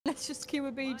Let's just queue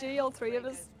a BG, all three of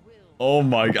us. Oh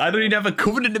my god, I don't even have a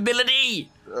covenant ability!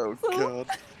 Oh god.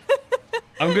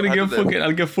 I'm gonna get fucking,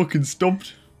 I'll get fucking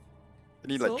stumped. You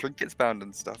need like trinkets bound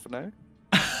and stuff, no?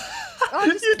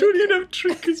 You don't even have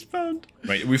trinkets bound.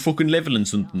 Right, are we fucking leveling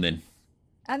something then?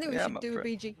 I think we should do a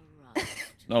BG.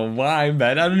 Oh, why,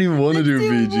 man? I don't even want to do a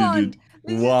BG, dude.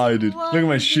 Why, dude? Look at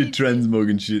my shit transmog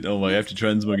and shit. Oh my, I have to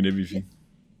transmog and everything.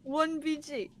 One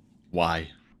BG. Why?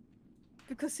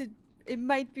 Because it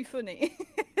might be funny.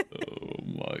 Oh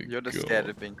my god. You're just scared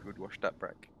of being called washed up,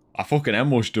 Breck. I fucking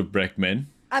am washed up, Breck, man.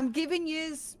 I'm giving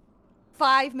you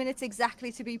 5 minutes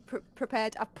exactly to be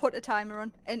prepared. I've put a timer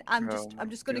on, and I'm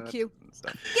just gonna queue.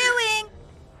 Queuing.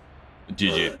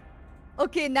 Did you?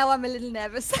 Okay, now I'm a little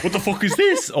nervous. What the fuck is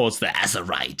this? Oh, it's the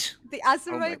Azurite. The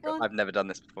Azurite one? I've never done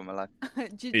this before in my life.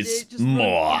 It's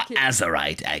more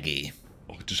Azurite, Aggie.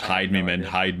 Oh, just hide me, man.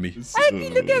 Hide me. Aggie,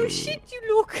 look how shit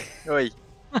you look. Oi.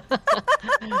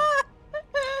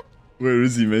 Where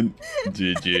is he, man?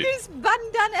 GG. Look at his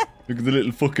bandana. Look at the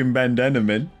little fucking bandana,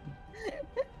 man.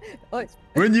 Oh,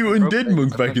 when you undead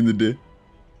monk back in the day.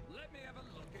 Let me have a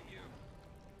look at you.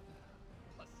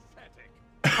 Pathetic.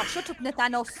 Oh, shut up,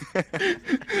 Nathanos.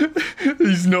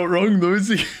 He's not wrong, though, is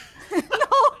he? No.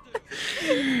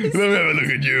 Let me have a look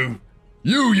at you.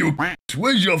 You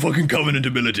where's your fucking covenant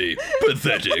ability?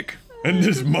 Pathetic. And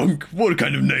this monk, what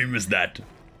kind of name is that?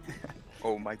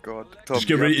 Oh my god. Tom, just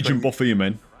get ready to jump off here,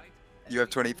 man. You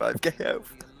have 25k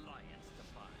health.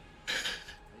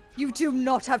 You do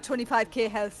not have 25k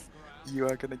health. You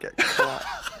are gonna get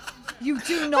clapped. You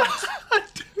do not. I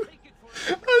do.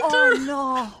 Oh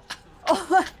no. Oh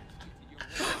my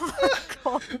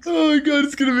god. Oh my god,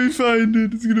 it's gonna be fine,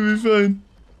 dude. It's gonna be fine.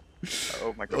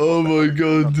 Oh my god. Oh my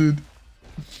god, dude.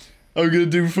 I'm gonna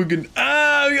do fucking.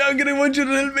 I'm gonna want you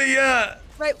to help me, yeah.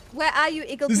 Right, where are you,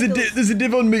 Eagle? There's a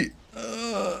div on me.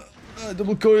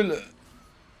 Double coil.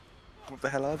 What the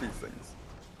hell are these things?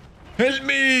 Help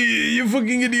me, you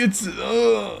fucking idiots.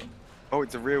 Oh,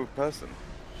 it's a real person.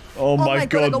 Oh my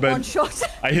god, I got man. one shot.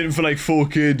 I hit him for like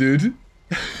 4k, dude.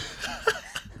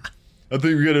 I think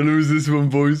we're gonna lose this one,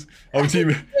 boys. Our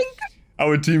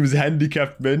team is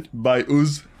handicapped, man, by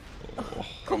us.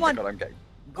 Come on. God, I'm getting...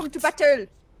 Come to battle.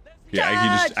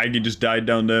 Yeah, Aggie just died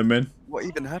down there, man. What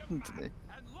even happened to me?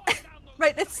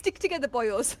 Right, let's stick together,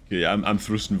 boyos. Yeah, I'm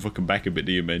thrusting fucking back a bit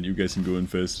here, man. You guys can go in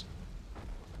first.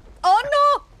 Oh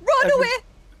no! Run away!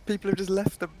 People have just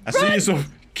left them. I see you, so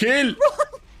kill! Run!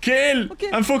 Kill!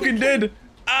 Okay, I'm fucking dead!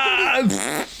 I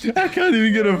can't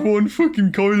even get off one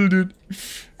fucking coil, dude.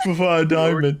 Before I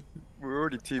die, man. We're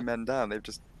already 2 men down. They've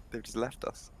just left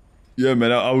us. Yeah,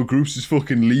 man. Our group's just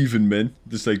fucking leaving, man.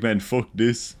 Just like, man, fuck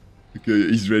this. Okay,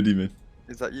 he's ready, man.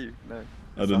 Is that you? No.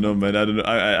 I don't know, man. I don't know.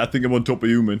 I think I'm on top of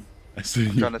you, man. I see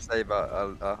I'm you. trying to save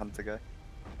our hunter guy.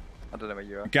 I don't know where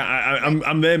you are.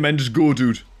 I'm there, man. Just go,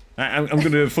 dude. I'm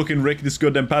gonna fucking wreck this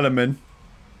goddamn pallet, man.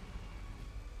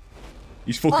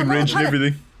 He's fucking ranging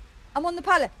everything. I'm on the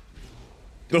pallet.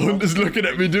 The hunter's looking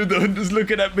at me, dude. The hunter's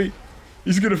looking at me.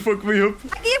 He's gonna fuck me up.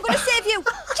 Aggie, I'm gonna save you.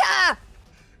 Cha!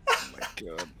 Oh my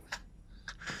god.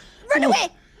 Run away!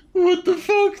 What the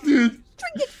fuck, dude?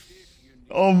 Drink it.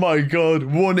 Oh my god.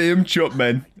 One aim chop,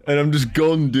 man. And I'm just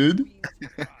gone, dude.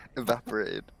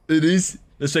 Evaporated. It is.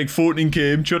 That's like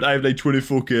 14k aim shot. I have like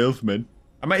 24k health, man.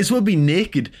 I might as well be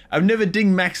naked. I've never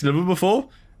dinged max level before.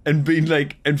 And been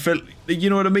like, and felt, like, you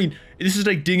know what I mean? This is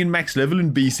like dinging max level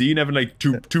in BC and having like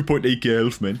 2.8k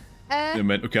health, man. Yeah,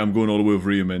 man. Okay, I'm going all the way over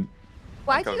here, man.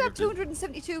 Why do you have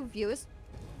 272 viewers?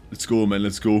 Let's go, man.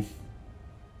 Let's go.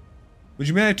 Would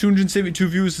you mean I have 272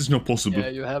 viewers? It's not possible. Yeah,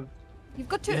 you have. You've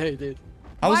got two. Yeah, you did.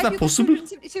 How is that possible?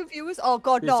 272 viewers? Oh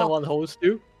god, Did no. someone host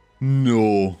you?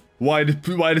 No. Why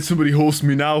did somebody host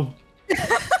me now?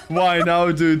 Why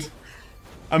now, dude?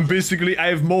 I'm basically, I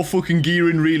have more fucking gear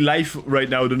in real life right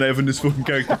now than I have in this fucking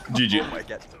character.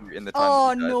 GG.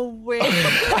 Oh, no way.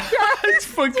 It's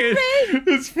fucking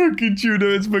tuna,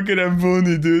 it's fucking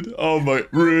Amboni, dude. Oh my,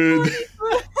 rude.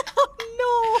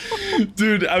 Oh no.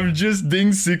 Dude, I'm just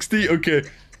ding 60. Okay,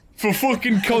 for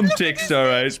fucking context,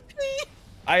 alright.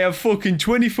 I have fucking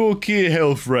 24k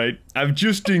health, right? I've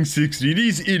just ding 60.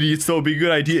 These idiots thought it'd be a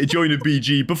good idea to join a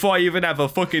BG before I even have a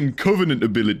fucking covenant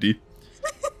ability.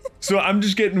 So I'm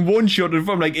just getting one-shotted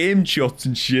from like aim shots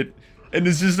and shit. And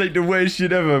it's just like the worst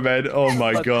shit ever, man. Oh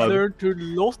my god. Learn to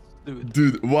lost, dude.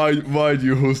 Dude, why do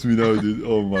you host me now, dude?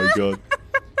 Oh my god.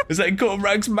 It's like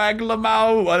Cobrak's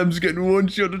Maglamau and I'm just getting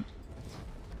one-shotted.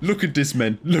 Look at this,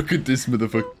 man. Look at this,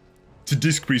 motherfucker. To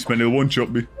discrease, man. He'll one-shot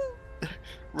me.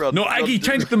 Run, no, Aggie,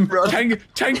 tank them.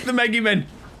 Tank them, Aggie, man.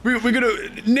 We're gonna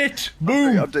knit.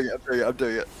 Boom. I'm doing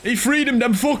it. He freed him.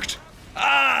 I'm fucked.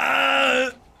 Ah!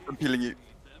 I'm peeling you.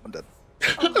 I'm dead.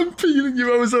 I'm feeling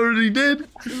you, I was already dead.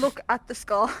 Look at the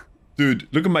score. Dude,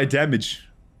 look at my damage.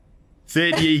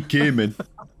 38k, man.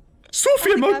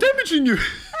 Sophie, I'm out damaging you.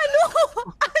 I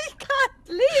know. I can't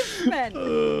live,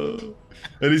 man.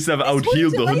 At least I've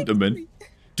out-healed the light hunter, man. me.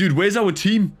 Dude, where's our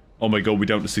team? Oh my god, we're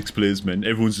down to 6 players, man.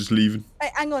 Everyone's just leaving. Hey,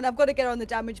 hang on, I've got to get on the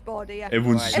damage board here.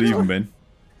 Everyone's just leaving, man.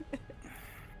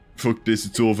 Fuck this,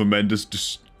 it's over, man.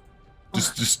 Just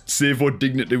save what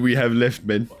dignity we have left,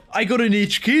 man. I got an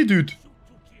HK, dude.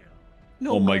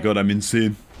 No Oh my way. god, I'm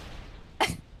insane.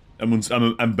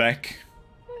 I'm back.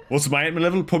 What's my item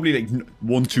level? Probably like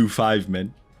 125,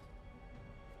 man.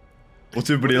 What's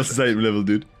everybody else's item level,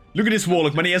 dude? Look at this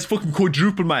warlock, man. He has fucking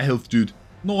quadruple my health, dude.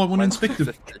 No, I want to inspect him.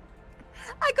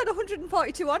 I got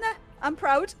 142 honor. I'm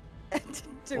proud.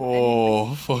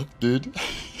 Oh, fuck, dude.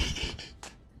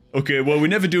 Okay, well, we're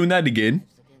never doing that again.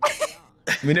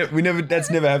 we never. That's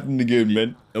never happened again,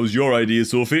 man. That was your idea,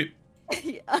 Sophie.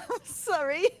 I'm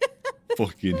sorry.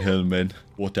 Fucking hell, man.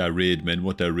 What a raid, man.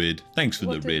 What a raid. Thanks for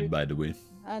What the a raid, raid. by the way.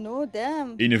 I know,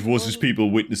 damn. Even if it was just people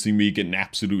witnessing me getting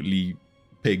absolutely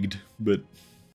pegged, but